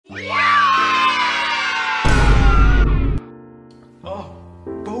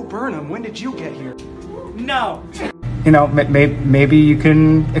When did you get here? No! You know, maybe you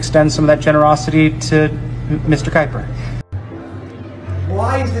can extend some of that generosity to Mr. Kuiper.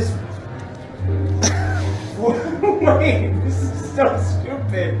 Why is this... Wait, this is so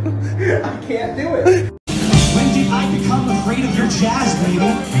stupid. I can't do it. When did I become afraid of your jazz, baby?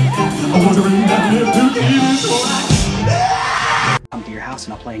 I wonder Come to your house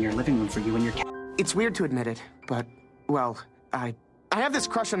and I'll play in your living room for you and your cat. It's weird to admit it, but, well, I have this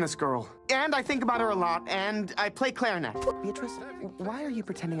crush on this girl, and I think about her a lot, and I play clarinet. Beatrice, why are you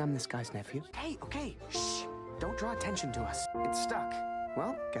pretending I'm this guy's nephew? Hey, okay, shh. Don't draw attention to us. It's stuck.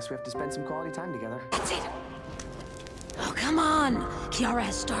 Well, guess we have to spend some quality time together. That's it. Oh, come on. Kiara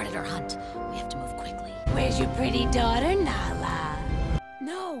has started her hunt. We have to move quickly. Where's your pretty daughter, Nala?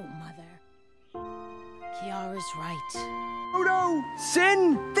 No, Mother. Kiara's right. Oh no!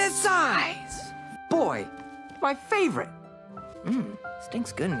 Sin this size! Boy, my favorite.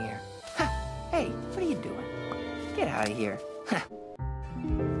 Stinks good in here. Hey, what are you doing? Get out of here.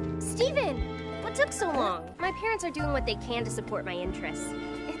 Steven! What took so long? My parents are doing what they can to support my interests.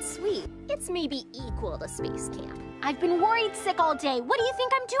 It's sweet. It's maybe equal to space camp. I've been worried sick all day. What do you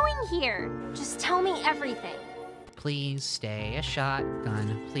think I'm doing here? Just tell me everything. Please stay a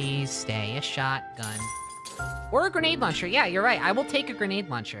shotgun. Please stay a shotgun. Or a grenade launcher. Yeah, you're right. I will take a grenade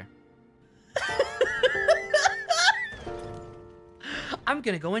launcher. I'm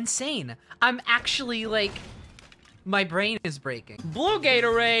gonna go insane. I'm actually like, my brain is breaking. Blue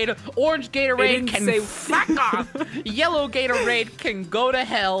Gatorade, orange Gatorade can fuck off. Yellow Gatorade can go to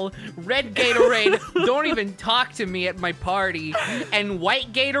hell. Red Gatorade, don't even talk to me at my party. And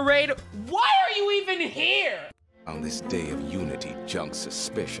white Gatorade, why are you even here? On this day of unity, Junk's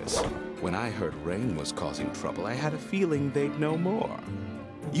suspicious. When I heard Rain was causing trouble, I had a feeling they'd know more.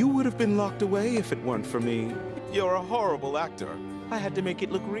 You would have been locked away if it weren't for me. You're a horrible actor. I had to make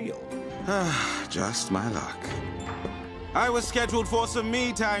it look real. Just my luck. I was scheduled for some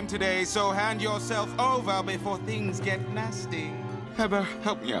me time today, so hand yourself over before things get nasty. Heber,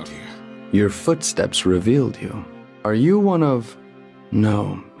 help me out here. Your footsteps revealed you. Are you one of...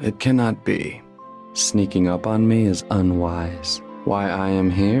 No, it cannot be. Sneaking up on me is unwise. Why I am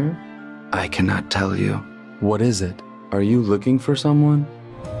here? I cannot tell you. What is it? Are you looking for someone?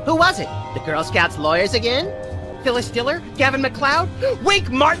 Who was it? The Girl Scouts lawyers again? Phyllis Diller? Gavin McLeod? Wink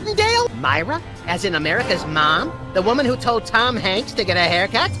Martindale? Myra? As in America's mom? The woman who told Tom Hanks to get a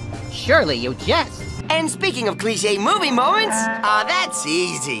haircut? Surely you jest. And speaking of cliche movie moments, that's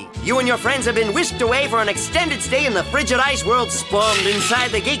easy. You and your friends have been whisked away for an extended stay in the frigid ice world spawned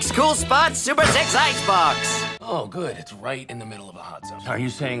inside the Geek's Cool Spot Super 6 Icebox. Oh, good. It's right in the middle of a hot zone. Are you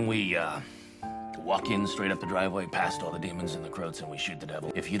saying we, walk in straight up the driveway, past all the demons and the croats, and we shoot the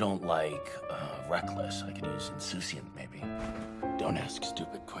devil? If you don't like, reckless, I could use insouciant, maybe. Don't ask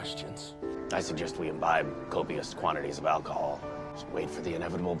stupid questions. I suggest we imbibe copious quantities of alcohol. Just wait for the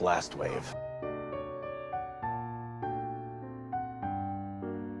inevitable blast wave.